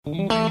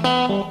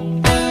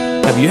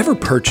Have you ever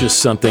purchased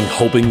something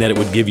hoping that it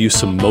would give you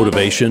some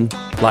motivation?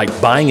 Like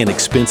buying an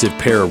expensive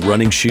pair of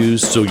running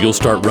shoes so you'll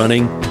start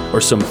running,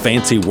 or some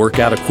fancy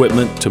workout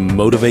equipment to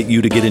motivate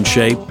you to get in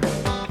shape?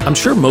 I'm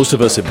sure most of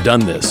us have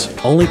done this,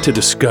 only to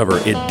discover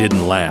it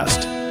didn't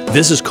last.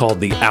 This is called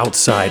the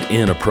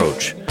outside-in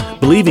approach,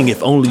 believing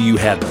if only you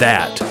had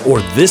that or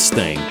this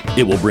thing,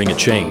 it will bring a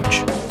change.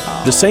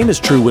 The same is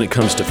true when it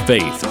comes to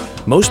faith.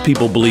 Most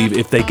people believe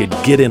if they could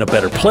get in a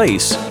better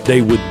place,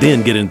 they would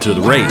then get into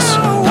the race.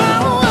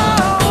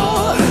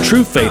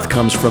 True faith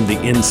comes from the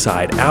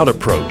inside-out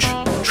approach,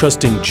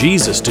 trusting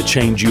Jesus to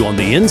change you on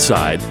the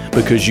inside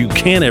because you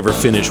can't ever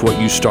finish what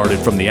you started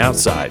from the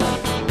outside.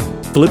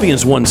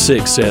 Philippians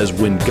 1:6 says,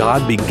 "When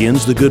God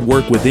begins the good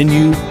work within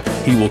you,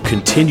 He will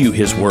continue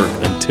His work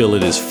until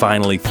it is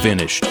finally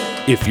finished."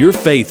 If your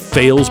faith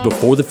fails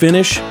before the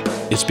finish,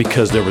 it's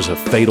because there was a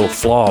fatal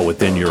flaw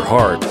within your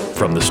heart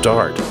from the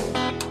start.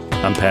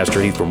 I'm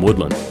Pastor Heath from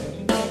Woodland.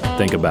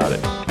 Think about it.